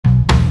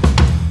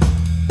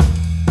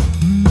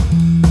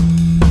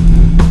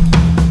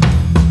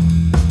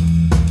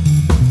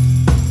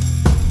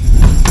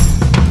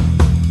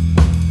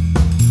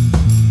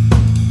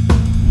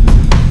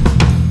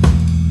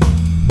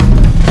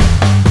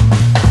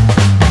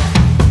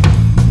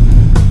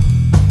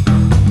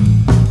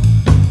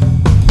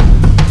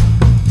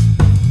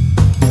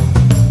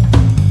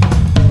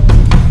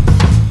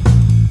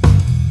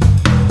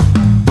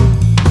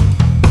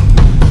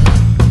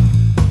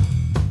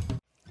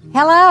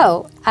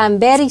Hello, I'm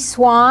Betty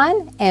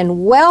Swan,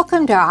 and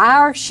welcome to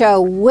our show,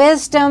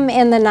 Wisdom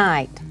in the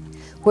Night,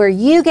 where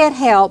you get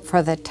help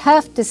for the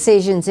tough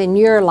decisions in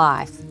your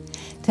life.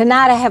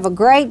 Tonight I have a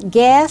great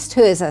guest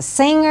who is a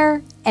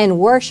singer and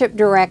worship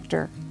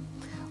director.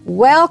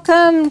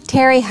 Welcome,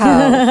 Teri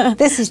Ho.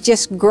 This is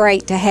just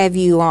great to have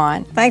you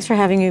on. Thanks for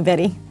having me,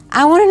 Betty.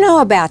 I want to know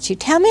about you.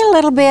 Tell me a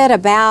little bit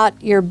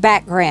about your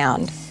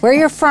background, where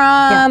you're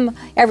from,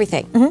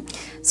 everything.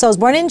 So I was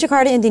born in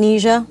Jakarta,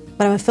 Indonesia,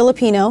 but I'm a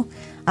Filipino.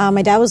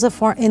 My dad was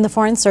in the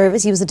Foreign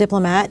Service. He was a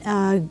diplomat.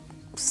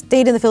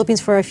 Stayed in the Philippines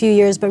for a few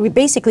years, but we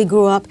basically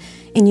grew up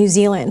in New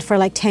Zealand for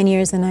like 10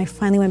 years, and I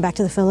finally went back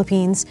to the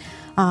Philippines,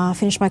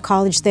 finished my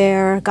college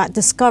there, got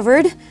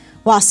discovered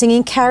while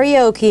singing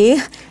karaoke.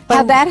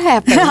 How'd that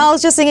happen? I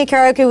was just singing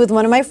karaoke with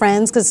one of my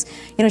friends because,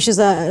 you know, she's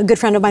a good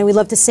friend of mine. We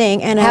love to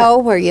sing. And how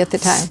old were you at the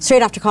time?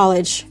 Straight after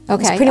college. Okay. It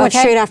was pretty much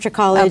straight after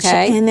college.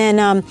 Okay. And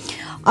then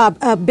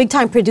a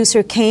big-time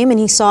producer came and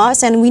he saw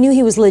us, and we knew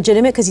he was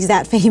legitimate because he's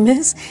that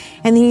famous.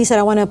 And then he said,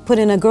 I want to put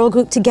in a girl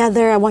group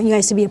together. I want you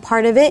guys to be a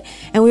part of it.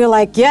 And we were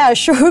like, yeah,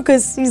 sure,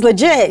 because he's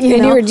legit. You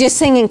know? You were just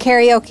singing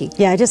karaoke?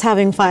 Yeah, just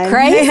having fun.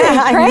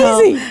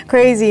 Crazy,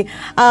 Crazy.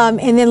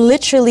 And then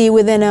literally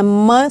within a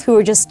month, we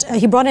were just,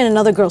 he brought in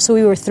another girl, so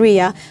we were three,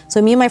 yeah?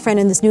 So me and my friend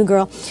and this new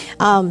girl.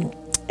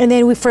 And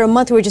then for a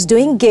month, we were just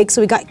doing gigs,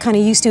 so we got kind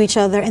of used to each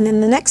other. And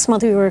then the next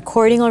month, we were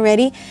recording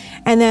already.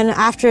 And then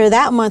after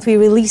that month, we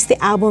released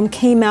the album,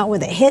 came out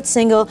with a hit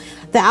single.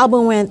 The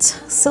album went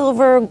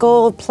silver,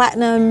 gold,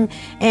 platinum,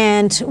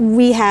 and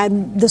we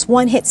had this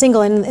one hit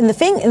single. And in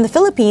the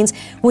Philippines,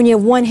 when you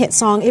have one hit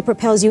song, it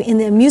propels you in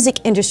the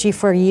music industry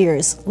for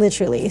years,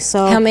 literally.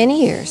 So how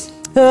many years?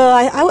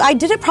 I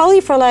did it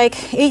probably for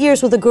like 8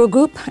 years with a girl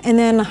group, and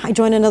then I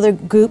joined another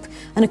group,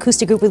 an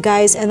acoustic group with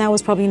guys, and that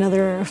was probably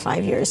another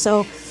 5 years.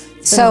 So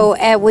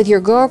with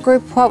your girl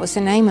group, what was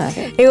the name of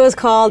it? It was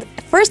called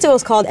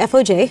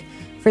FOJ,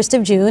 1st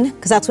of June,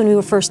 because that's when we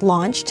were first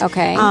launched.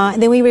 Okay.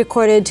 And then we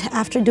recorded,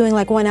 after doing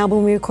like one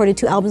album, we recorded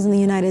 2 albums in the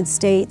United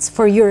States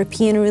for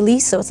European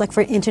release, so it's like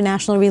for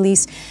international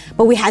release,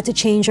 but we had to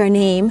change our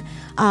name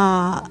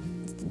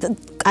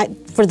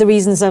for the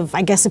reasons of,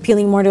 I guess,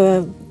 appealing more to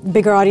a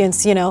bigger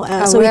audience, you know.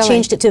 So really? We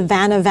changed it to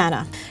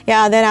Vanna.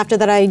 Yeah, then after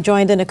that I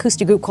joined an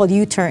acoustic group called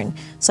U-Turn.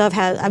 So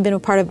I've been a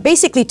part of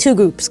basically 2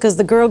 groups, because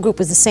the girl group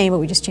was the same, but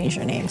we just changed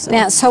our name. So.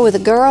 Now, so with the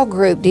girl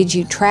group, did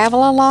you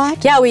travel a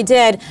lot? Yeah, we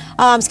did.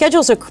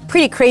 Schedules are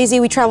pretty crazy.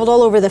 We traveled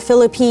all over the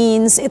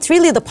Philippines. It's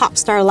really the pop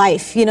star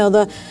life. You know,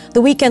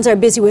 the weekends are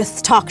busy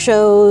with talk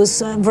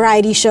shows,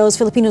 variety shows.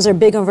 Filipinos are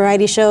big on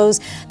variety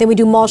shows. Then we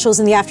do mall shows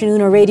in the afternoon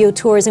or radio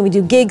tours, and we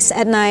do gigs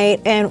at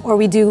night, or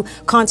we do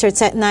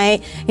concerts at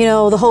night. You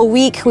know, the whole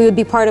week we would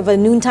be part of a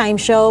noontime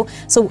show.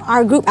 So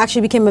our group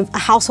actually became a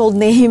household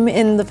name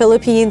in the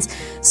Philippines.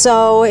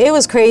 So it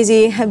was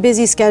crazy, a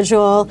busy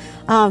schedule.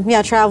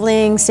 Yeah,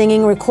 traveling,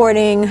 singing,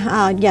 recording.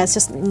 Yeah, it's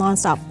just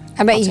nonstop.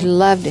 I bet you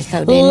loved it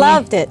though,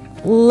 didn't you?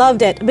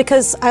 Loved it,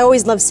 because I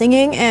always loved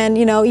singing, and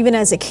you know, even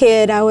as a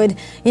kid, I would,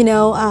 you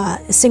know,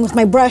 sing with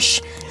my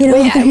brush. You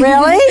know,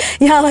 really?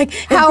 Yeah, like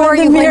how were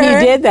you when you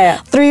did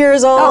that? 3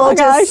 years old, oh,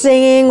 just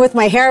singing with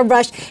my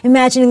hairbrush,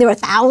 imagining there were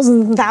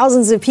thousands and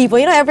thousands of people.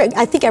 You know,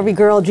 I think every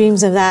girl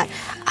dreams of that.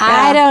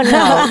 I don't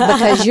know,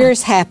 because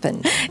yours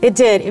happened. It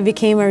did. It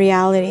became a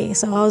reality.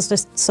 So I was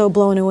just so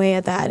blown away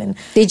at that. And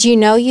did you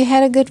know you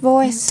had a good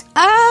voice?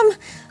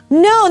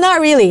 No, not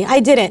really.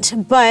 I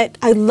didn't, but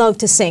I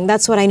loved to sing.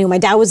 That's what I knew. My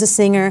dad was a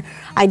singer.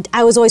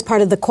 I was always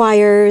part of the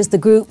choirs, the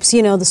groups,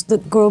 you know, the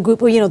girl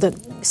group, or, you know, the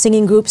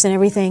singing groups and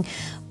everything.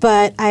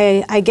 But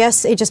I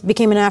guess it just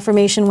became an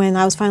affirmation when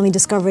I was finally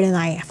discovered and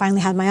I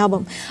finally had my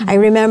album. I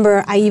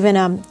remember I even,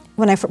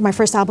 when my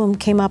first album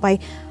came up, I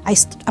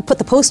put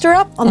the poster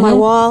up on my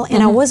wall,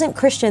 and I wasn't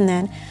Christian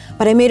then,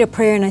 but I made a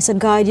prayer and I said,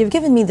 God, you've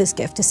given me this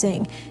gift to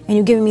sing, and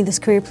you've given me this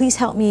career. Please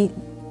help me,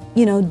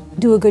 you know,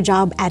 do a good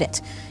job at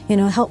it. You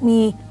know, help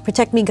me,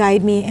 protect me,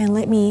 guide me, and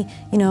let me,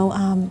 you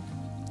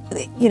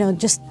know,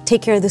 just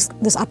take care of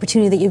this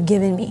opportunity that you've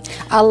given me.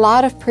 A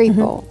lot of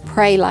people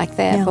pray like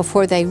that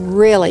before they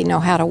really know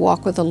how to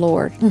walk with the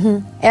Lord.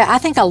 I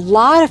think a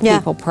lot of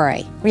people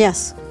pray.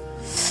 Yes.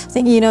 I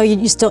think, you know, you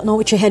just don't know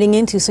what you're heading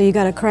into, so you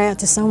got to cry out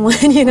to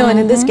someone, you know, and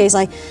in this case,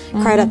 I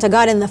cried out to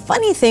God. And the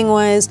funny thing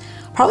was,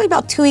 probably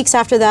about 2 weeks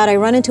after that, I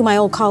run into my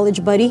old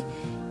college buddy,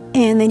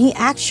 and then he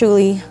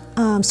actually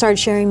started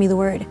sharing me the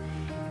Word.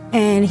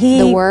 And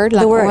the Word?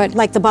 Like the Word, what?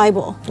 like the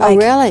Bible. Oh,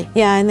 really?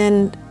 Yeah, and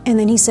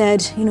then he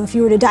said, you know, if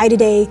you were to die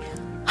today,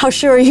 how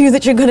sure are you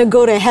that you're going to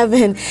go to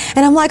heaven?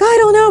 And I'm like, I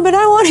don't know, but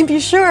I want to be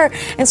sure.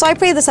 And so I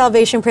prayed the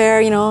salvation prayer,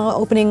 you know,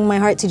 opening my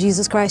heart to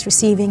Jesus Christ,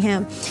 receiving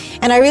Him.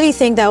 And I really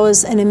think that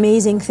was an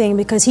amazing thing,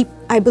 because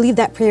I believe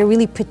that prayer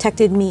really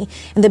protected me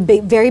in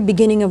the very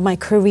beginning of my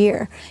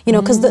career. You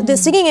know, because the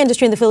singing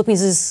industry in the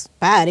Philippines is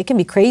bad. It can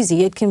be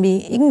crazy. It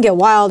can get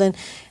wild and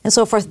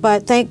so forth.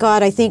 But thank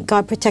God, I think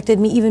God protected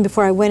me even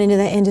before I went into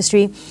that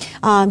industry.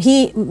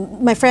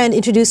 My friend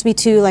introduced me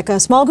to like a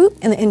small group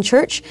in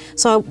church.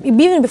 So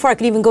even before I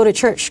could even go to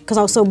church, because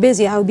I was so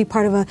busy, I would be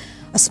part of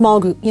a small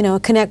group, you know, a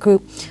connect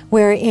group,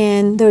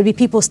 wherein there would be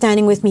people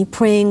standing with me,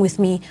 praying with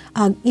me,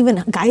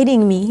 even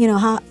guiding me, you know,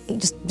 how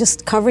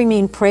just covering me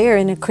in prayer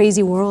in a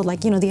crazy world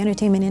like, you know, the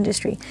entertainment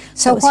industry.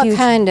 So what huge.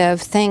 kind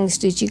of things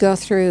did you go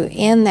through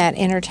in that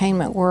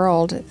entertainment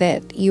world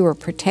that you were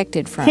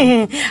protected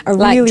from?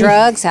 Like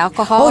drugs,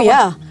 alcohol? Oh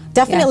yeah.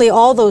 Definitely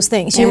all those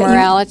things.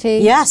 Immorality?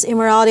 Yes,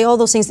 immorality, all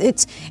those things.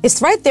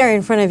 It's right there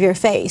in front of your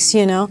face,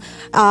 you know.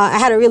 I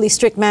had a really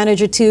strict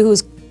manager too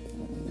who's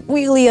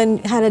really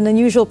had an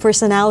unusual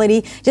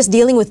personality, just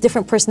dealing with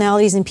different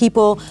personalities and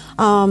people.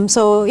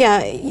 So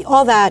yeah,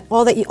 all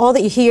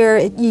that you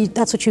hear,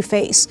 that's what you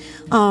face.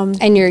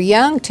 And you're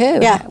young too.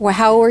 Yeah. Well,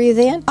 how old were you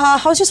then?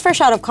 I was just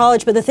fresh out of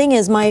college, but the thing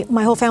is,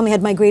 my whole family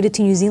had migrated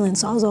to New Zealand,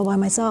 so I was all by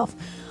myself.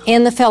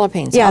 In the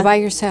Philippines, all by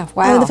yourself.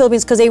 Wow. In the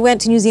Philippines, because they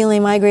went to New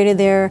Zealand, migrated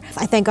there.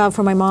 I thank God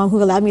for my mom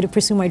who allowed me to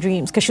pursue my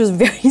dreams, because she was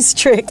very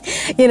strict,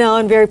 you know,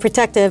 and very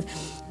protective.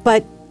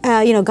 But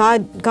you know,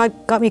 God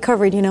got me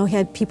covered. You know, He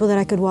had people that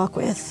I could walk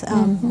with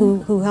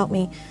who helped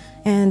me,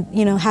 and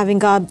you know, having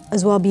God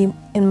as well be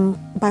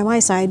by my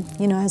side,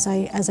 you know, as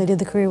I did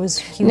the career was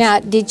huge.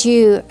 Now, did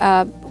you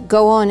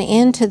go on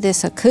into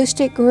this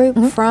acoustic group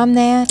from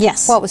that?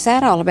 Yes. What was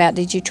that all about?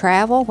 Did you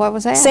travel? What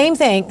was that? Same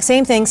thing,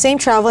 same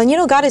travel. And you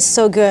know, God is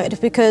so good,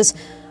 because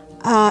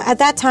at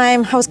that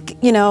time I was,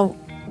 you know,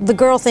 the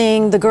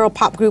girl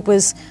pop group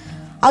was,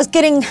 I was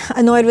getting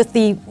annoyed with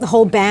the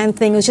whole band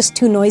thing. It was just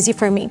too noisy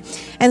for me.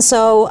 And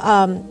so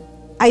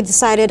I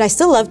decided I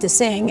still love to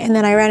sing. And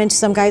then I ran into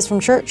some guys from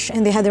church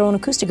and they had their own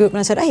acoustic group. And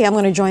I said, hey, I'm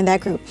going to join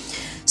that group.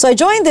 So I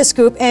joined this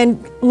group,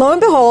 and lo and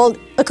behold,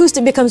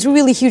 acoustic becomes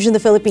really huge in the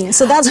Philippines.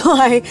 So that's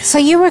why. So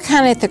you were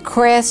kind of at the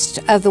crest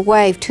of the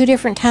wave 2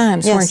 different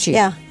times, weren't you?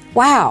 Yeah.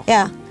 Wow.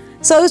 Yeah.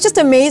 So it was just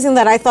amazing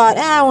that I thought,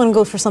 I want to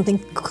go for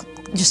something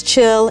just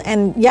chill.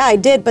 And yeah, I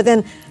did. But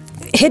then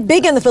hit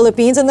big in the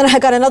Philippines, and then I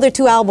got another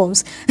 2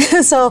 albums.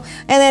 So,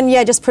 and then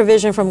yeah, just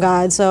provision from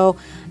God. So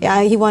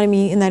yeah, He wanted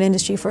me in that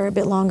industry for a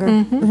bit longer.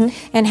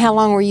 And how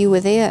long were you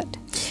with it?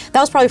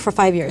 That was probably for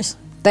 5 years.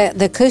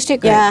 The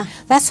acoustic group? Yeah.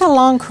 That's a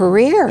long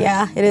career.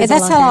 Yeah, it is.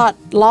 That's a lot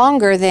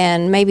longer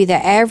than maybe the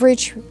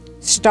average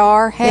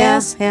star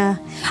has. Yeah.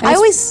 I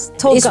always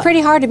told it's pretty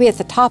hard to be at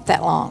the top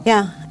that long.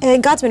 Yeah,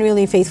 and God's been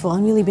really faithful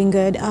and really been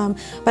good.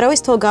 But I always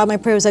told God, my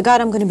prayer was that,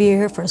 God, I'm going to be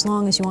here for as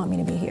long as you want me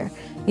to be here.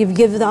 You've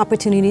given the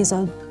opportunities,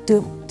 I'll do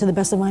it to the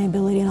best of my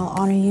ability, and I'll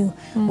honor you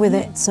with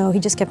it. So He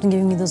just kept on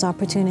giving me those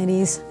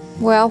opportunities.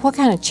 Well, what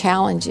kind of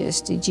challenges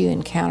did you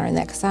encounter in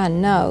that? Because I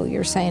know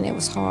you're saying it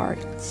was hard.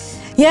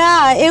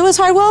 Yeah, it was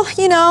hard. Well,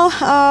 you know,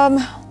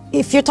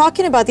 if you're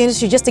talking about the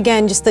industry, just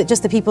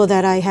the people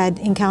that I had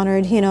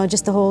encountered, you know,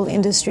 just the whole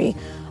industry.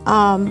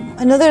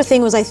 Another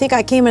thing was, I think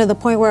I came into the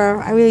point where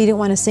I really didn't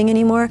want to sing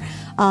anymore.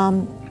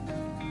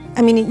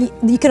 I mean,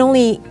 you can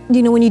only,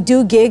 you know, when you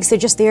do gigs, they're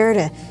just there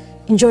to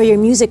enjoy your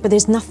music, but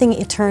there's nothing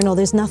eternal,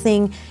 there's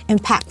nothing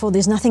impactful,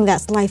 there's nothing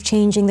that's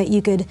life-changing that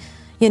you could,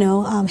 you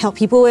know, help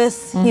people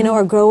with, you know,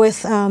 or grow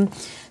with.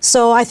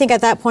 So I think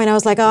at that point I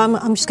was like, oh,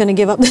 I'm just going to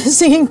give up the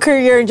singing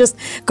career and just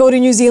go to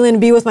New Zealand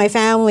and be with my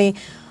family.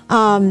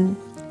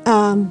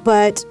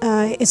 But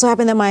it so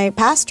happened that my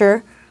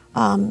pastor,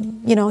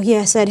 you know,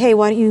 he said, hey,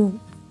 why don't you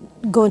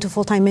go into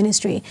full-time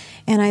ministry?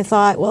 And I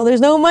thought, well,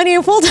 there's no money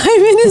in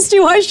full-time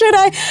ministry, why should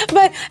I?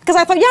 But because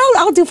I thought,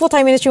 yeah, I'll do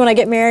full-time ministry when I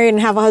get married and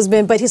have a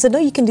husband. But he said, no,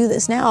 you can do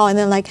this now. And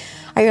then like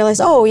I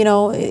realized, oh, you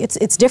know,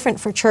 it's different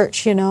for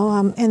church, you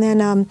know. And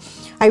then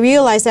I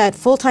realized that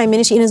full-time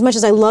ministry, and as much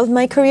as I loved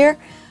my career,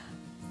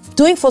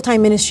 doing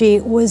full-time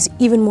ministry was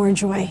even more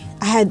joy.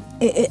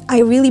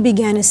 I really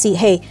began to see,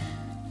 hey,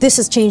 this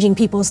is changing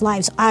people's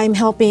lives. I'm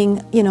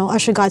helping, you know,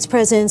 usher God's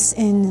presence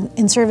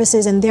in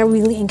services, and they're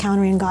really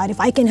encountering God. If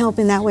I can help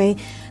in that way,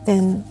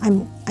 then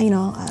I'm, you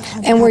know.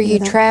 And were you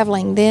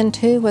traveling then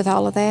too with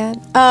all of that?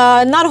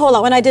 Not a whole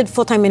lot. When I did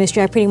full-time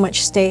ministry, I pretty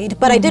much stayed.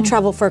 But I did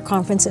travel for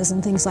conferences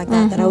and things like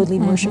that that I would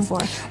lead worship for.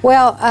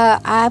 Well,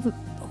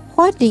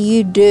 what do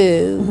you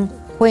do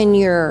when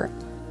you're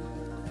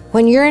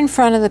in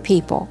front of the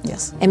people?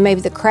 Yes. And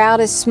maybe the crowd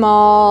is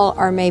small,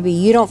 or maybe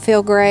you don't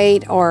feel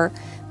great, or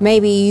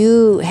maybe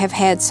you have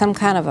had some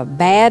kind of a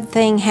bad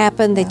thing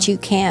happen that you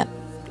can't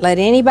let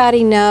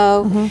anybody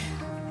know.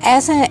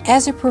 As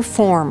a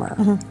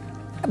performer,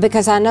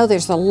 because I know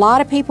there's a lot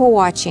of people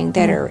watching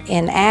that are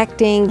in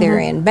acting, they're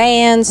in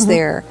bands,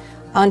 they're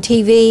on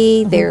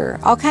TV, they're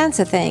all kinds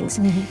of things.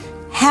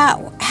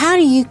 How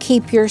do you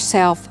keep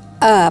yourself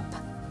up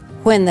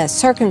when the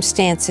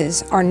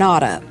circumstances are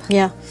not up?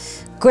 Yeah,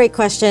 great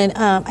question.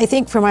 I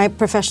think for my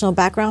professional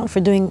background,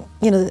 for doing,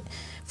 you know,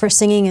 for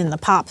singing in the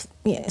pop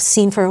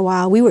scene for a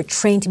while, we were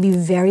trained to be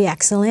very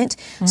excellent.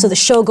 So the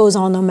show goes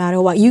on no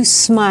matter what. You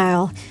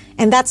smile,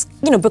 and that's,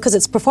 you know, because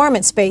it's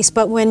performance-based.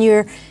 But when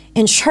you're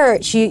in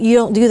church, you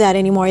don't do that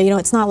anymore. You know,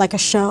 it's not like a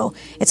show.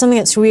 It's something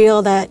that's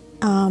real that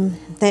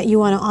that you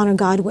want to honor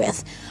God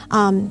with.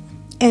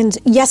 And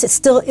yes, it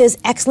still is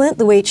excellent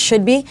the way it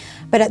should be,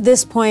 but at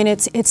this point,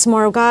 it's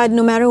more, God,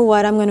 no matter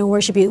what, I'm going to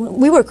worship you.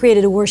 We were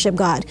created to worship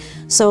God,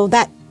 so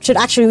that should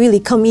actually really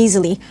come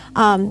easily.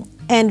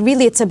 And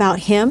really, it's about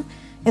Him.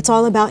 It's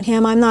all about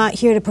Him. I'm not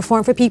here to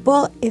perform for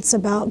people. It's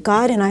about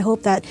God, and I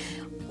hope that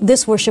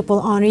this worship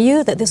will honor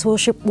you, that this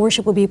worship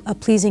will be a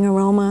pleasing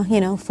aroma,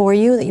 for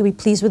you, that you'll be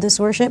pleased with this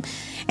worship.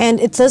 And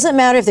it doesn't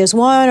matter if there's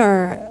 1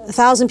 or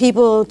 1,000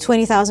 people,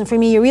 20,000. For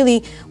me, you're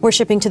really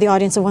worshiping to the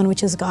audience of one,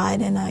 which is God.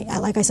 And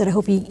like I said, I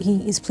hope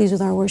He is pleased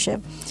with our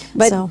worship.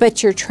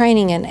 But your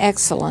training in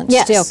excellence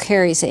still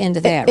carries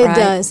into that,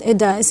 right? It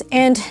does.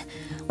 And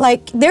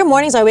like, there are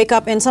mornings I wake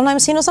up and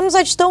sometimes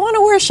I just don't want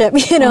to worship,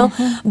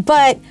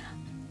 But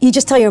you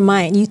just tell your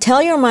mind. You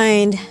tell your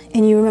mind,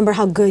 and you remember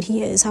how good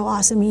He is, how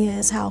awesome He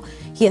is, how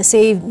He has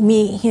saved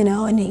me,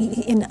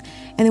 And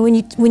then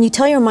when you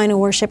tell your mind to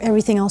worship,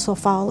 everything else will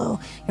follow.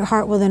 Your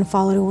heart will then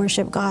follow to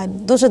worship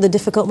God. Those are the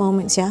difficult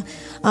moments,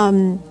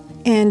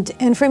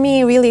 And for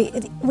me, really,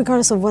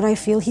 regardless of what I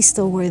feel, He's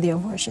still worthy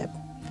of worship.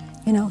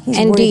 He's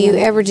And do worthy you of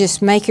it. ever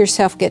just make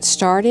yourself get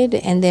started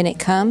and then it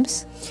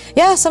comes?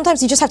 Yeah,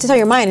 sometimes you just have to tell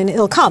your mind and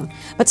it'll come.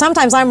 But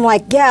sometimes I'm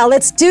like, yeah,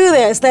 let's do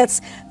this. Let's,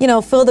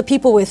 fill the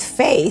people with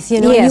faith.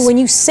 Yes. When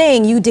you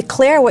sing, you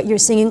declare what you're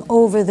singing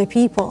over the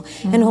people,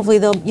 and hopefully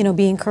they'll,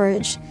 be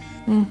encouraged.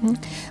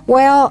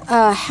 Well,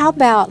 how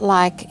about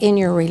like in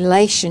your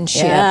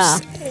relationships? Yeah.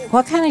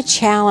 What kind of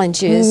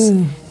challenges?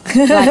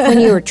 Like when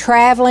you were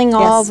traveling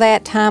all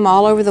that time,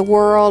 all over the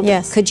world,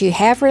 could you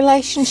have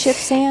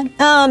relationships then?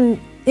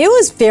 It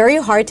was very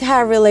hard to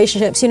have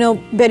relationships.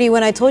 Betty,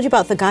 when I told you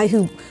about the guy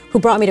who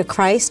brought me to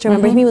Christ,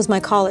 remember, he was my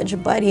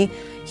college buddy.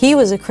 He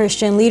was a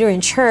Christian leader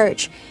in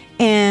church,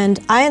 and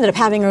I ended up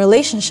having a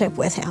relationship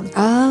with him.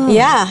 Oh.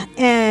 Yeah,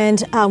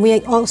 and we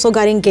also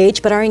got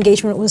engaged, but our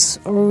engagement was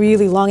a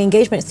really long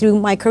engagement through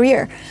my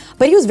career.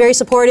 But he was very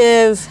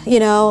supportive,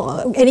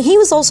 and he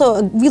was also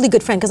a really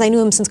good friend because I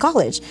knew him since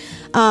college.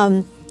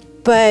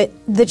 But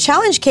the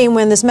challenge came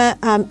when this man,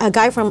 a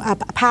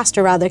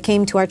pastor rather,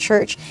 came to our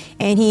church,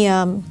 and he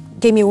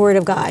gave me a word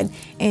of God.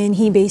 And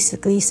he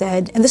basically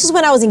said, and this is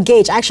when I was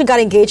engaged. I actually got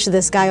engaged to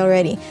this guy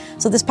already.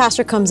 So this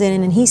pastor comes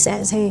in and he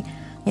says, hey,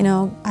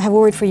 I have a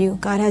word for you.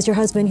 God has your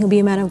husband. He'll be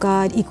a man of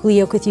God, equally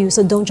yoked with you.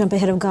 So don't jump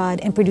ahead of God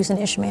and produce an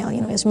Ishmael.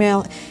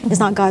 Ishmael is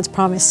not God's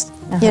promise.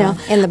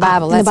 In the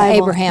Bible, that's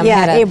Abraham.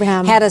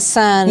 Abraham had a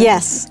son.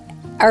 Yes.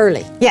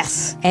 Early.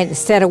 Yes. And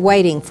instead of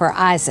waiting for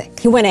Isaac.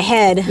 He went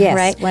ahead,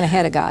 right? Went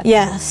ahead of God.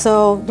 Yeah,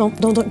 so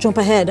don't jump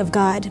ahead of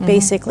God,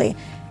 basically.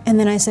 And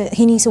then I said,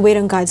 he needs to wait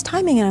on God's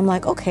timing, and I'm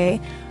like,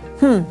 okay,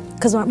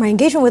 because my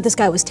engagement with this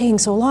guy was taking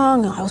so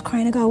long, and I was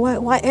crying to God,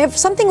 why?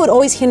 Something would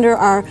always hinder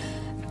our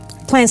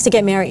plans to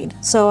get married.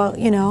 So,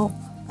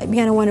 I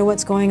began to wonder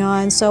what's going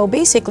on. So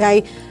basically,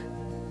 I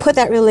put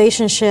that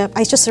relationship,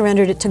 I just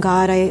surrendered it to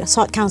God. I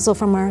sought counsel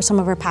from some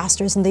of our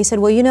pastors, and they said,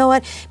 well, you know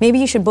what? Maybe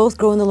you should both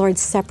grow in the Lord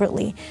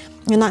separately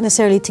and not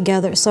necessarily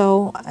together.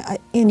 So,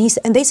 and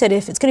they said,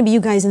 if it's going to be you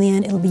guys in the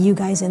end, it'll be you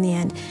guys in the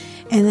end.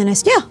 And then I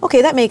said, yeah,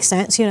 okay, that makes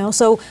sense,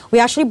 So we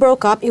actually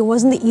broke up. It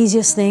wasn't the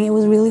easiest thing. It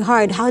was really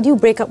hard. How do you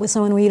break up with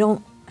someone where you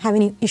don't have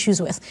any issues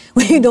with,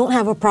 where you don't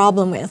have a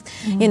problem with,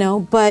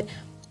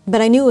 But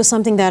I knew it was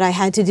something that I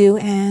had to do,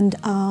 and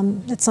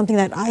it's something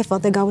that I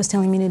felt that God was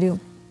telling me to do.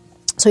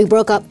 So we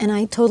broke up, and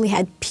I totally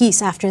had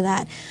peace after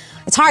that.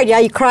 It's hard,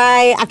 you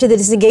cry after the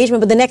disengagement,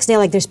 but the next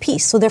day, there's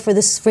peace. So therefore,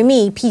 for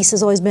me, peace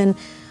has always been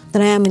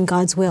that I am in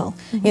God's will.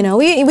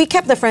 We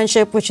kept the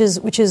friendship, which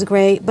is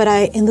great, but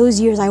in those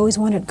years, I always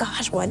wondered,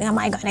 gosh, when am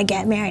I going to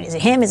get married? Is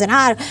it him? Is it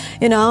not?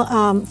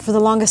 For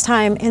the longest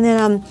time. And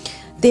then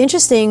the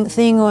interesting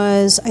thing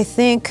was, I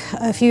think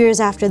a few years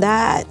after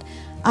that,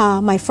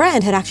 my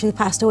friend had actually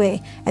passed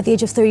away. At the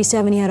age of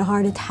 37, he had a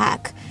heart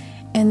attack.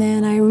 And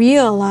then I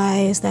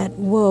realized that,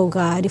 whoa,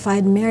 God, if I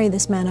had married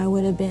this man, I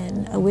would have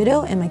been a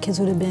widow and my kids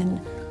would have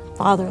been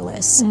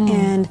fatherless.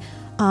 And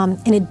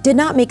it did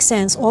not make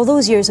sense, all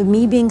those years of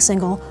me being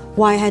single,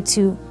 why I had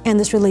to end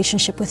this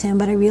relationship with him.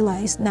 But I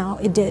realized now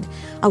it did.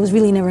 I was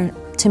really never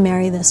to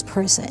marry this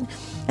person.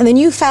 And then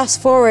you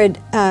fast forward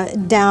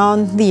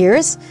down the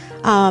years,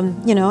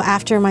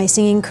 after my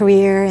singing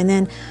career and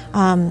then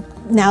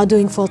now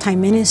doing full-time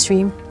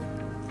ministry,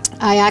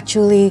 I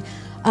actually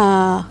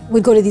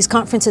would go to these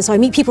conferences. So I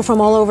meet people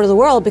from all over the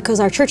world because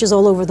our church is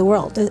all over the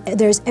world.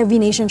 There's every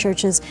nation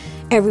churches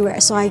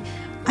everywhere. So I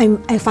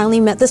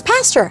finally met this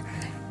pastor.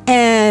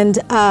 And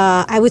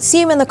I would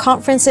see him in the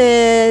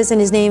conferences,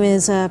 and his name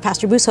is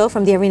Pastor Busso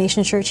from the Every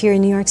Nation Church here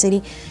in New York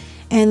City.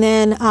 And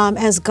then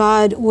as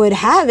God would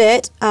have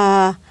it,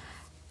 I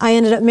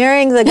ended up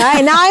marrying the guy,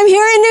 and now I'm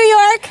here in New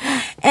York.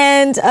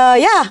 And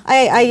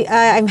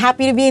I'm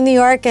happy to be in New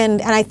York.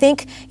 And I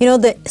think,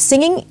 the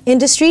singing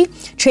industry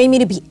trained me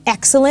to be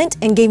excellent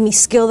and gave me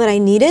skill that I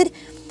needed.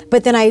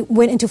 But then I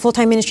went into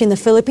full-time ministry in the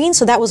Philippines,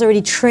 so that was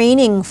already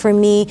training for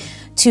me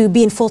to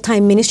be in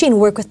full-time ministry and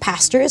work with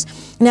pastors.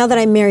 Now that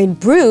I married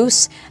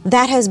Bruce,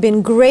 that has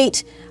been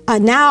great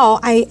now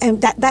I am,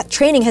 that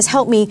training has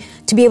helped me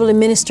to be able to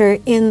minister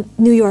in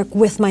New York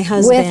with my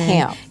husband. With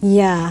him.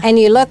 Yeah. And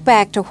you look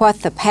back to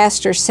what the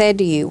pastor said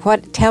to you.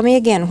 Tell me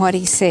again what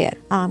he said.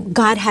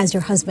 God has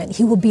your husband.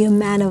 He will be a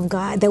man of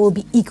God that will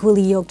be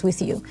equally yoked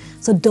with you.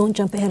 So don't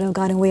jump ahead of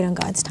God and wait on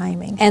God's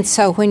timing. And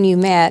so when you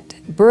met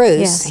Bruce,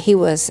 Yes. he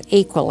was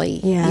equally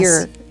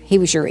he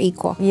was your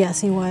equal.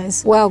 Yes, he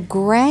was. Well,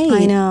 great.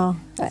 I know.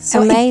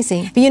 So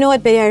amazing. But you know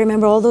what, Betty? I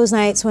remember all those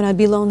nights when I'd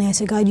be lonely. I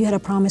said, God, you had a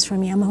promise for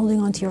me. I'm holding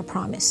on to your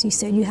promise. You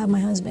said you have my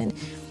husband.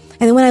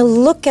 And then when I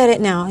look at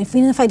it now,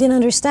 even if I didn't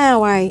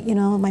understand why, you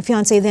know, my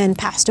fiance then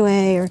passed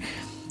away, or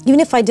even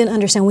if I didn't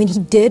understand when he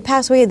did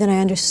pass away, then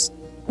I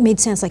made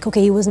sense. Like,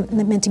 okay, he wasn't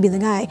meant to be the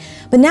guy.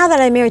 But now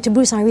that I'm married to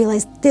Bruce, I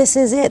realize this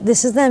is it.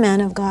 This is the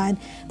man of God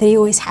that he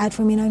always had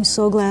for me, and I'm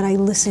so glad I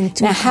listened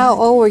to him. Now, how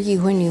old were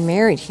you when you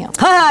married him?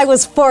 I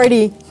was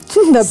 40.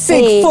 The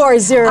big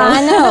 40.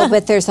 I know,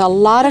 but there's a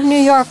lot of New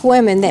York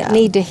women that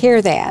need to hear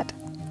that.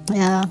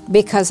 Yeah.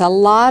 Because a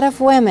lot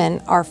of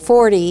women are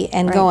 40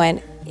 and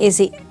going, is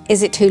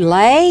it too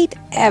late?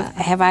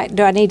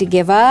 Do I need to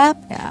give up?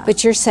 Yeah.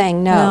 But you're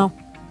saying no.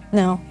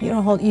 No,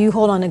 you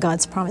hold on to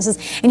God's promises.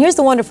 And here's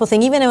the wonderful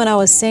thing, even when I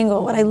was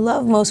single, what I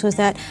loved most was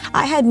that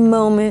I had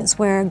moments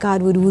where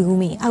God would woo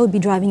me. I would be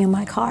driving in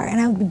my car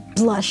and I would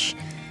blush.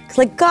 It's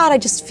like, God, I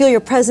just feel your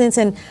presence.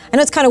 And I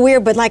know it's kind of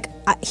weird, but like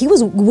he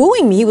was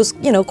wooing me. He was,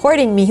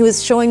 courting me. He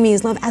was showing me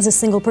his love as a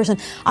single person.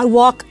 I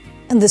walk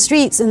in the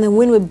streets and the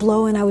wind would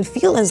blow and I would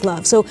feel his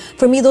love. So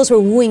for me, those were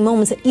wooing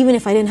moments that even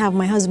if I didn't have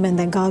my husband,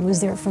 that God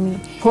was there for me.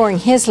 Pouring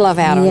his love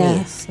out on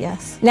you.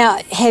 Yes. Now,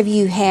 have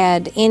you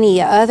had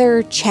any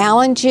other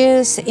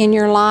challenges in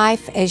your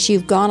life as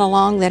you've gone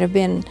along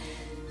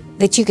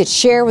that you could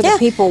share with the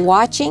people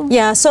watching?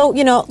 Yeah, so,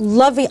 I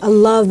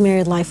love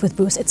married life with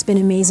Bruce. It's been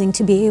amazing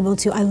to be able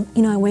to, I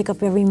wake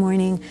up every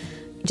morning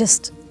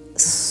just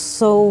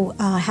so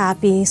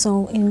happy,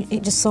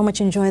 just so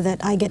much enjoy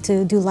that I get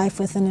to do life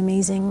with an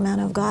amazing man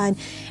of God.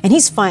 And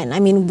he's fun. I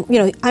mean,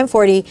 I'm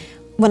 40.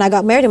 When I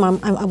got married to him,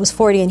 I was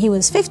 40 and he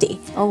was 50.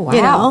 Oh,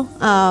 wow.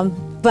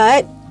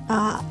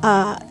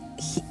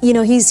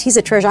 He's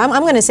a treasure.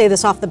 I'm going to say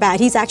this off the bat.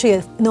 He's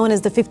actually known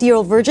as the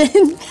 50-year-old virgin.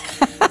 He is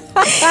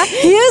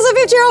a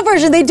 50-year-old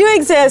virgin. They do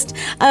exist.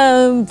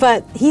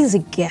 But he's a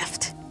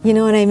gift. You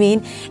know what I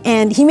mean?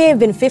 And he may have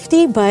been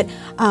 50, but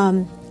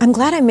I'm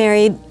glad I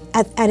married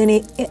at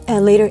a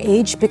later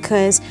age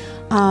because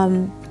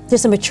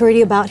there's a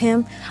maturity about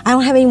him. I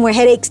don't have any more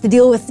headaches to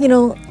deal with,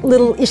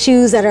 little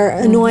issues that are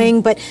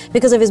annoying, but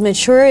because of his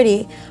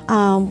maturity,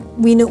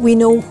 we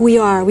know who we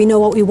are, we know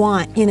what we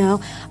want,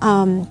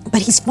 but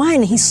he's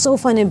fun, he's so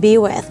fun to be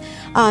with.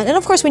 And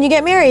of course, when you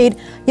get married,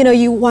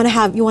 you want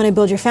to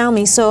build your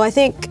family. So I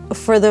think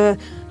for the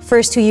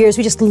first 2 years,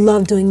 we just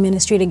loved doing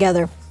ministry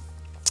together.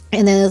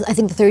 And then I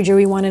think the third year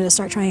we wanted to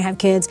start trying to have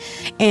kids,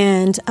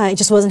 and it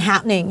just wasn't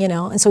happening,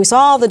 And so we saw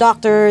all the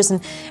doctors,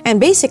 and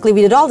basically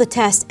we did all the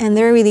tests, and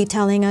they're really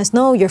telling us,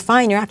 no, you're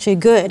fine, you're actually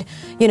good,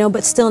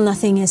 but still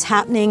nothing is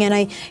happening.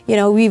 And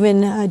we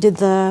even did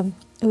the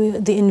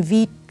in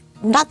vitro.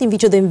 Not the in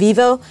vitro, the in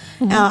vivo.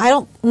 I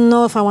don't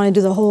know if I want to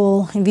do the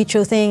whole in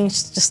vitro thing.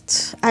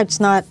 It's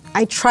not.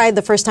 I tried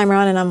the first time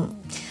around, and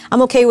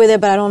I'm okay with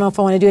it, but I don't know if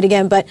I want to do it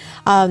again. But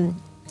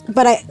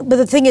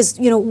the thing is,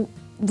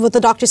 what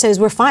the doctor says,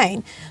 we're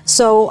fine.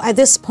 So at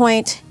this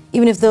point,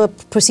 even if the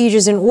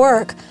procedures didn't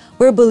work,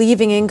 we're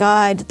believing in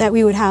God that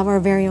we would have our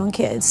very own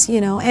kids,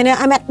 And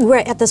we're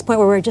at this point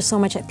where we're just so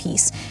much at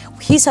peace.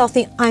 He's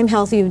healthy, I'm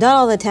healthy, we've done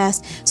all the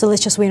tests, so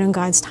let's just wait on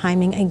God's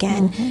timing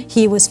again.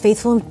 He was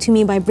faithful to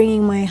me by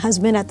bringing my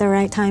husband at the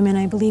right time, and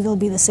I believe it'll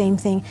be the same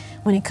thing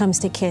when it comes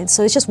to kids.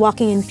 So it's just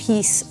walking in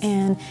peace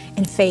and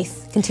in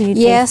faith, continued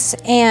faith. Yes,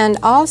 and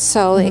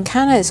also it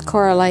kind of is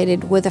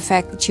correlated with the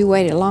fact that you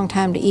waited a long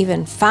time to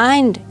even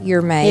find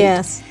your mate.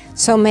 Yes.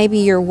 So maybe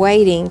you're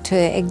waiting to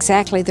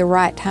exactly the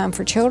right time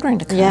for children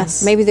to come.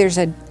 Yes. Maybe there's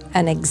an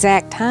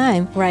exact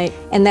time. Right.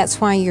 And that's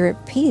why you're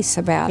at peace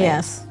about it.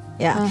 Yes.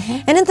 Yeah.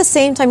 And at the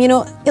same time,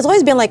 it's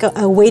always been like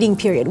a waiting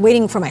period,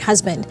 waiting for my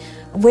husband,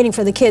 waiting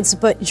for the kids.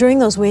 But during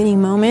those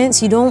waiting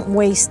moments, you don't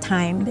waste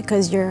time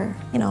because I've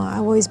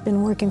always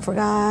been working for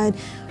God,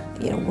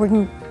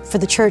 working for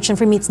the church. And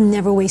for me, it's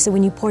never wasted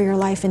when you pour your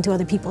life into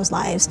other people's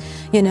lives.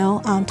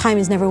 Time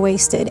is never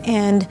wasted.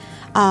 And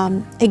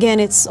again,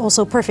 it's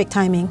also perfect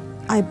timing.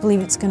 I believe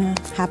it's going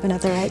to happen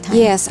at the right time.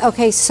 Yes.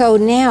 Okay. So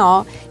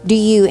now, do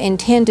you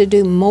intend to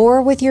do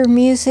more with your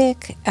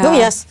music? Oh,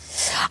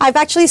 yes. I've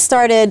actually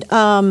started.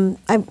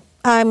 I've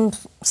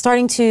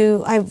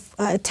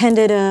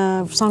attended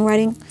a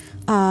songwriting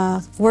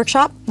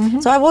workshop.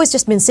 So I've always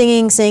just been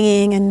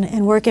singing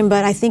and working,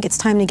 but I think it's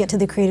time to get to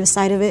the creative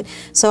side of it.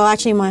 So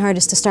actually, my heart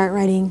is to start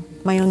writing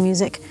my own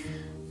music.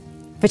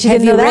 But you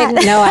didn't know that?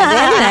 No,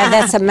 I didn't know.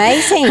 That's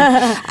amazing.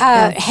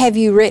 Have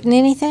you written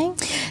anything?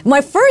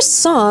 My first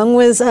song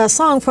was a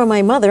song for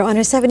my mother on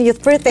her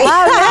 70th birthday.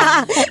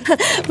 Oh,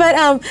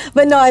 yeah.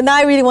 But no, now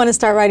I really want to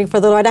start writing for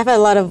the Lord. I've had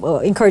a lot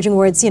of encouraging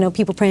words,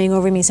 people praying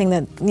over me, saying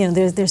that,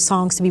 there's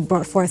songs to be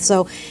brought forth.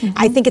 So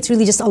I think it's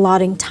really just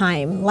allotting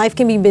time. Life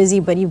can be busy,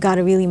 but you've got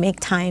to really make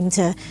time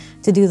to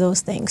do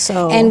those things.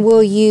 So. And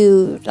will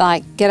you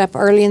get up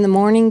early in the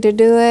morning to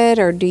do it,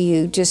 or do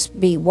you just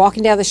be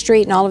walking down the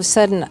street and all of a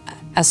sudden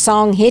a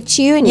song hits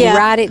you and you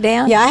write it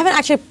down? Yeah, I haven't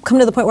actually come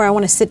to the point where I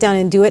want to sit down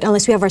and do it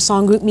unless we have our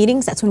song group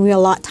meetings. That's when we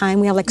allot time.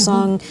 We have a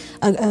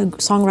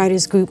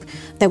songwriters group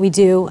that we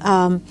do.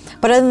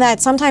 But other than that,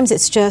 sometimes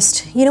it's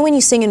just, when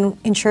you sing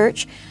in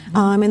church,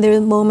 and there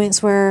are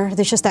moments where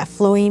there's just that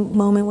flowing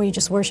moment where you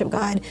just worship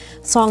God.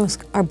 Songs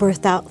are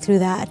birthed out through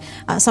that.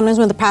 Sometimes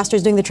when the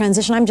pastor's doing the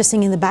transition, I'm just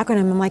singing in the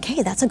background and I'm like,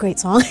 hey, that's a great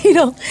song,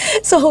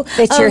 So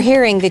that you're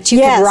hearing that you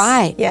could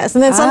write. Yes,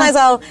 and then sometimes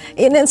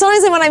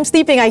sometimes when I'm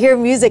sleeping, I hear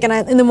music,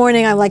 and in the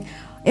morning I'm like,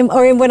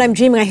 or when I'm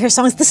dreaming, I hear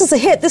songs. This is a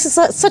hit. This is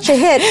such a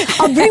hit.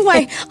 I'll bring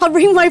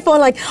my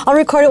phone. I'll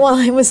record it while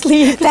I'm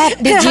asleep.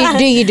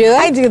 Do you do it?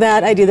 I do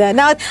that.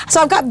 Now, so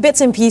I've got bits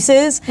and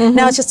pieces.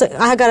 Now it's just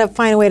I got to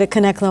find a way to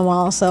connect them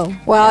all. So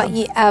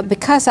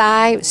because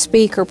I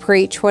speak or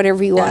preach,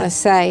 whatever you want to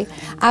say,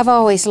 I've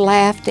always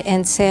laughed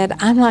and said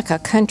I'm like a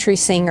country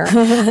singer.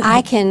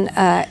 I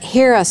can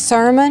hear a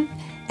sermon,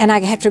 and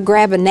I have to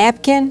grab a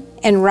napkin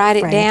and write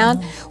it down.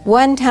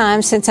 One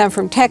time, since I'm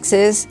from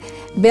Texas,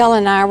 Bill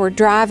and I were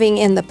driving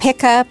in the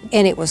pickup,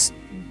 and it was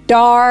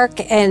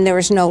dark and there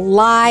was no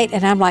light,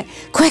 and I'm like,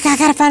 quick, I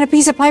gotta find a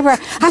piece of paper.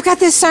 I've got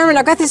this sermon.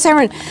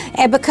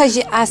 And because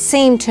I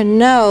seem to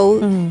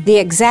know the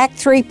exact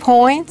 3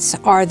 points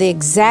or the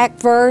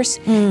exact verse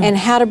and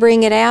how to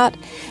bring it out,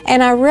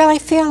 and I really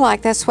feel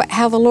like that's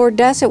how the Lord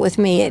does it with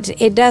me.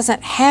 It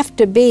doesn't have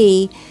to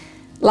be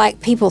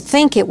like people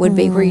think it would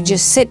be, where you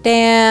just sit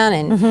down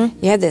and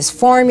you have this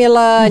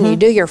formula and you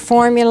do your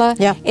formula.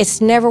 Yeah.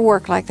 It's never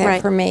worked like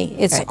that for me.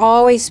 It's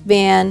always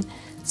been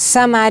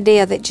some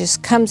idea that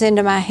just comes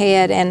into my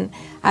head, and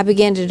I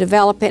begin to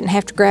develop it and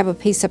have to grab a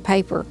piece of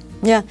paper.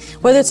 Yeah,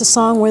 whether it's a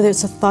song, whether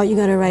it's a thought, you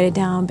got to write it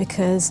down,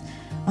 because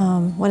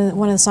one of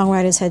the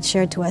songwriters had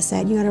shared to us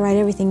that you got to write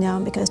everything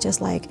down, because is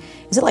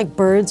it like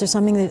birds or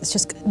something, that it's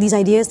just these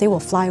ideas, they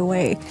will fly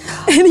away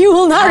and you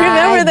will not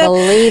remember them. I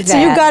believe that. So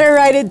you got to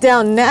write it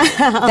down now.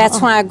 That's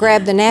why I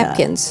grab the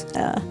napkins,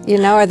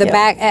 or the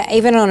back,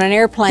 even on an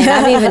airplane.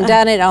 I've even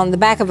done it on the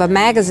back of a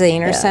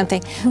magazine or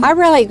something. I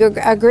really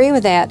agree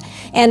with that.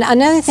 And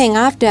another thing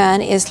I've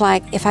done is,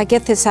 if I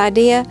get this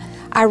idea,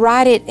 I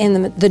write it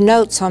in the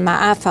notes on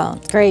my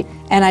iPhone. Great.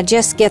 And I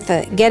just get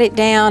it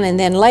down, and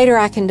then later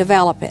I can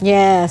develop it.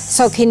 Yes.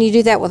 So can you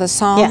do that with a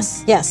song?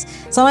 Yes.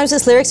 Sometimes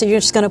it's lyrics that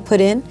you're just going to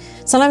put in.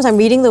 Sometimes I'm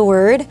reading the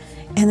word,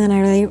 and then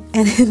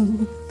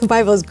the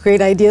Bible has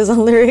great ideas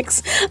on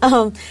lyrics.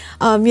 And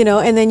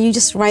then you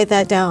just write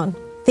that down.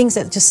 Things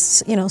that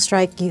just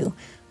strike you,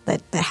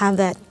 that have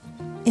that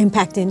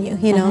impact in you.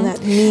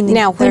 That meaning.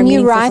 Now, when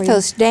you write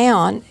those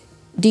down,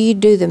 do you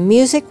do the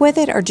music with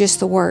it or just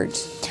the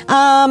words?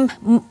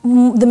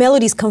 The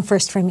melodies come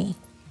first for me,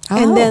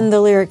 and then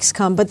the lyrics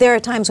come. But there are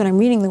times when I'm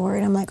reading the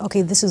word, I'm like,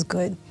 okay, this is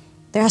good.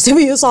 There has to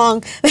be a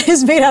song that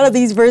is made out of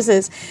these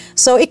verses.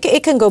 So it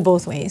can go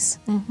both ways.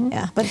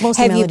 Yeah, but most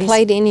Have you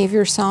played any of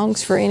your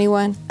songs for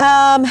anyone?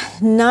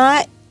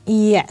 Not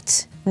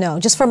yet. No,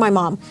 just for my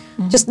mom.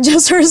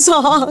 Just her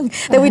song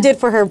that we did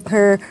for her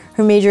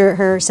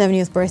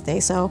 70th birthday.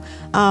 So,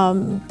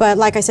 but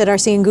like I said, our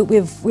singing group,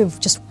 we're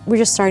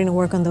just starting to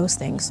work on those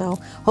things. So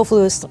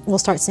hopefully we'll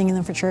start singing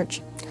them for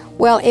church.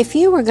 Well, if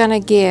you were going to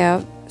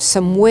give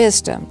some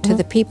wisdom to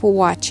the people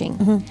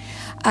watching,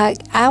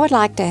 I would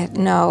like to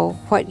know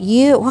what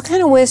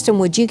kind of wisdom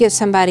would you give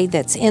somebody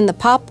that's in the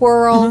pop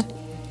world,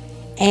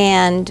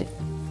 and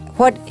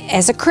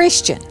as a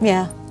Christian?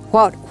 Yeah.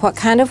 What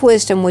kind of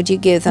wisdom would you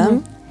give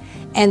them?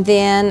 And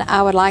then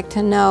I would like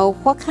to know,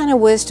 what kind of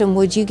wisdom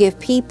would you give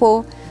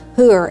people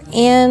who are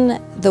in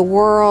the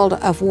world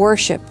of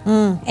worship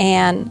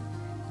and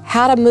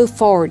how to move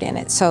forward in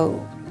it?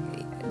 So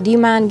do you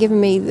mind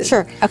giving me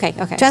Sure. Okay.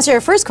 To answer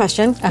your first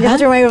question, you have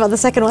to remind me about the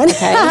second one.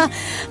 Okay.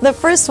 The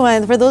first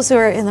one, for those who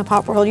are in the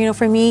pop world,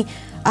 for me,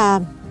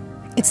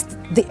 it's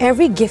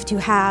every gift you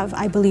have,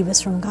 I believe,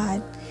 is from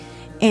God.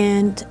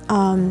 And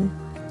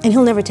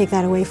He'll never take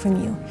that away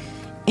from you.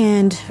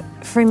 And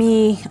for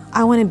me,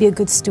 I want to be a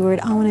good steward.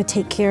 I want to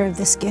take care of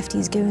this gift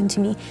He's given to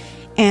me.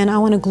 And I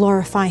want to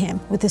glorify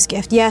Him with this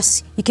gift.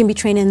 Yes, you can be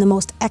trained in the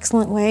most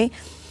excellent way,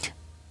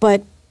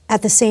 but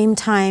at the same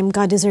time,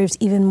 God deserves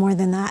even more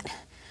than that.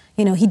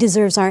 He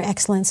deserves our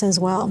excellence as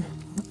well.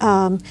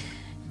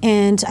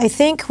 And I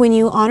think when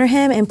you honor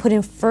Him and put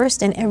Him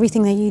first in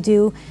everything that you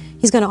do,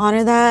 He's going to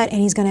honor that,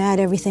 and He's going to add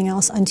everything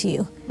else unto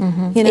you.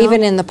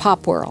 Even in the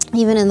pop world.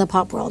 Even in the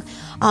pop world.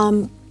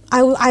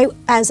 I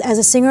as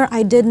a singer,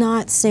 I did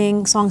not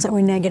sing songs that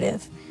were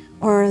negative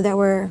or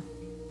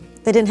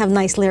that didn't have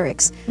nice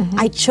lyrics.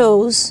 I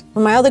chose,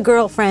 when my other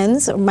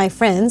girlfriends, or my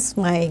friends,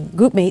 my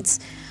group mates,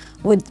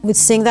 would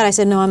sing that, I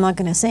said, no, I'm not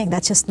going to sing.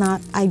 That's just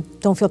not, I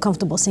don't feel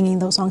comfortable singing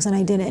those songs, and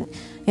I didn't,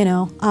 you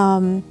know.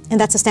 And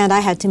that's a stand I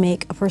had to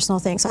make, a personal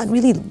thing. So I'd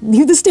really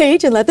leave the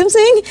stage and let them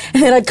sing,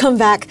 and then I'd come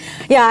back.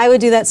 Yeah, I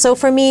would do that. So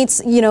for me,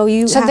 it's, you know,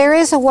 So there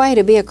is a way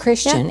to be a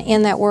Christian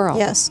in that world.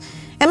 Yes.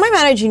 And my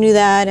manager knew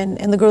that,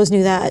 and the girls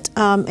knew that.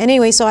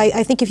 Anyway, so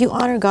I think if you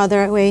honor God the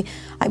right way,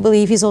 I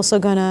believe He's also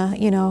gonna,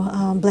 you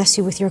know, bless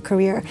you with your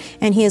career.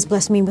 And He has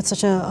blessed me with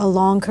such a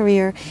long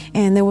career.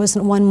 And there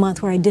wasn't 1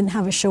 month where I didn't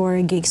have a show or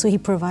a gig, so He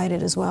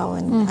provided as well.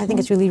 And I think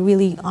it's really,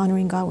 really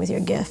honoring God with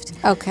your gift.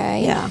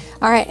 Okay. Yeah.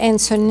 All right.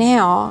 And so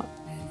now,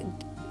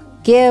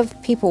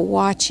 give people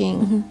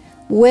watching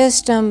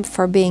wisdom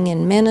for being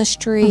in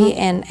ministry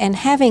and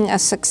having a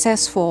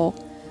successful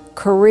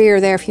career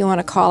there, if you want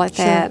to call it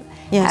that.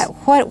 Yes.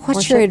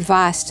 What's your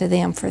advice to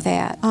them for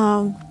that?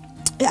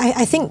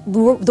 I think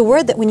the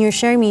word that when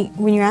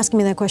you're asking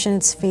me that question,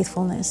 it's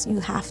faithfulness.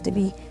 You have to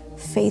be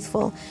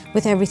faithful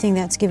with everything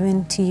that's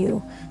given to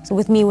you. So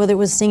with me, whether it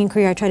was a singing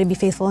career, I tried to be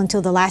faithful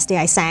until the last day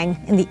I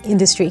sang in the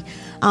industry.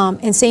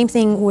 And same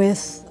thing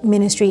with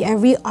ministry.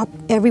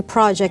 Every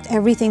project,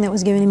 everything that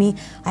was given to me,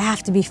 I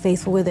have to be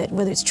faithful with it,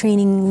 whether it's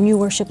training new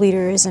worship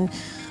leaders and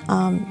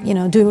you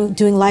know,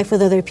 doing life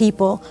with other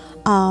people.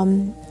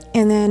 And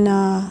then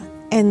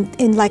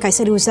and like I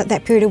said, it was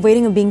that period of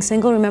waiting, of being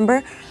single,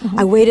 remember?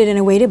 I waited and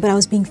I waited, but I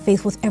was being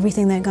faithful with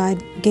everything that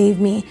God gave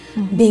me,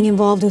 being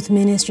involved with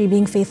ministry,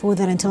 being faithful with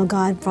that until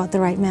God brought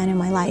the right man in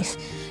my life.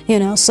 You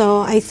know,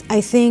 so I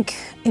think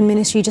in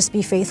ministry, just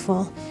be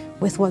faithful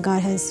with what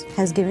God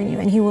has given you,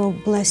 and He will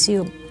bless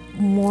you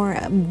more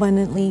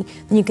abundantly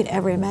than you could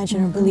ever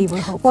imagine or believe or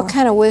hope for. What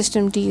kind of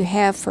wisdom do you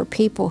have for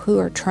people who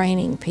are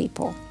training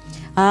people?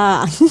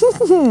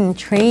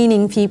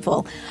 Training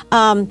people.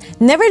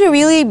 Never to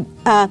really,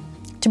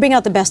 to bring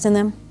out the best in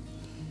them.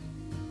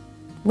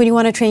 When you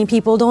want to train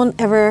people, don't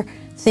ever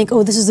think,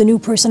 oh, this is a new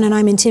person and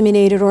I'm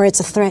intimidated or it's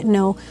a threat.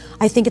 No,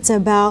 I think it's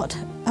about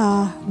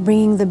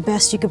bringing the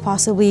best you could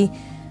possibly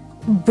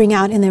bring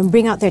out in them,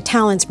 bring out their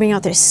talents, bring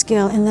out their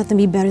skill, and let them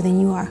be better than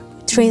you are.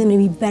 Train them to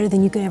be better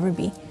than you could ever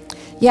be.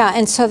 Yeah,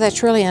 and so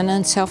that's really an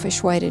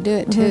unselfish way to do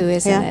it too,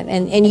 isn't it?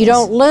 And you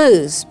don't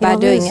lose by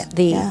doing it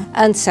the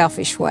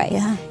unselfish way.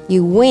 Yeah.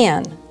 You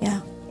win,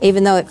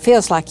 even though it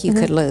feels like you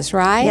could lose,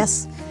 right?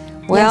 Yes.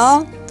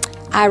 Well,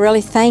 I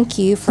really thank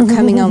you for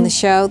coming on the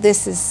show.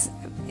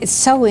 It's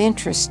so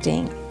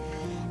interesting.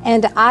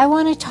 And I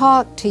want to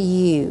talk to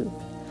you.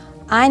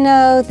 I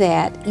know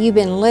that you've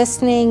been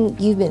listening,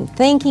 you've been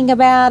thinking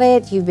about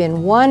it, you've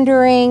been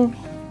wondering,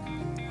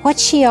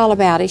 what's she all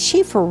about? Is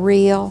she for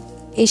real?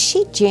 Is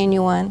she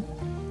genuine?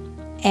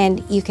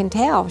 And you can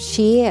tell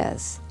she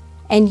is.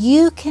 And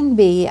you can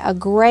be a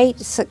great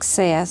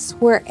success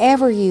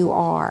wherever you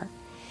are.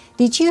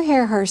 Did you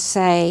hear her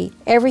say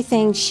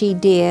everything she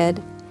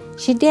did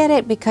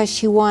it because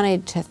she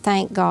wanted to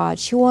thank God.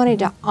 She wanted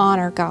to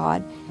honor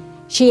God.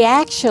 She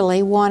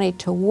actually wanted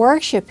to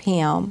worship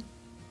Him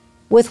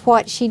with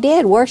what she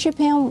did, worship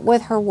Him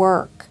with her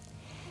work.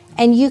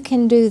 And you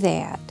can do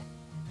that.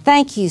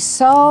 Thank you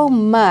so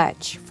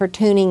much for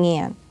tuning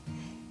in.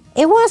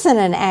 It wasn't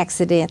an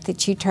accident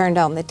that you turned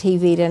on the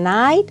TV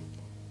tonight.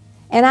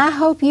 And I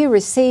hope you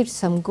received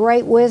some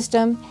great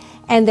wisdom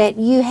and that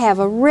you have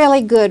a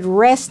really good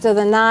rest of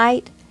the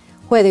night,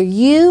 whether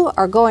you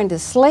are going to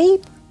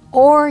sleep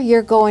or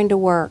you're going to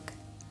work.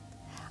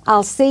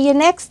 I'll see you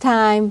next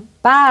time.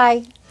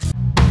 Bye.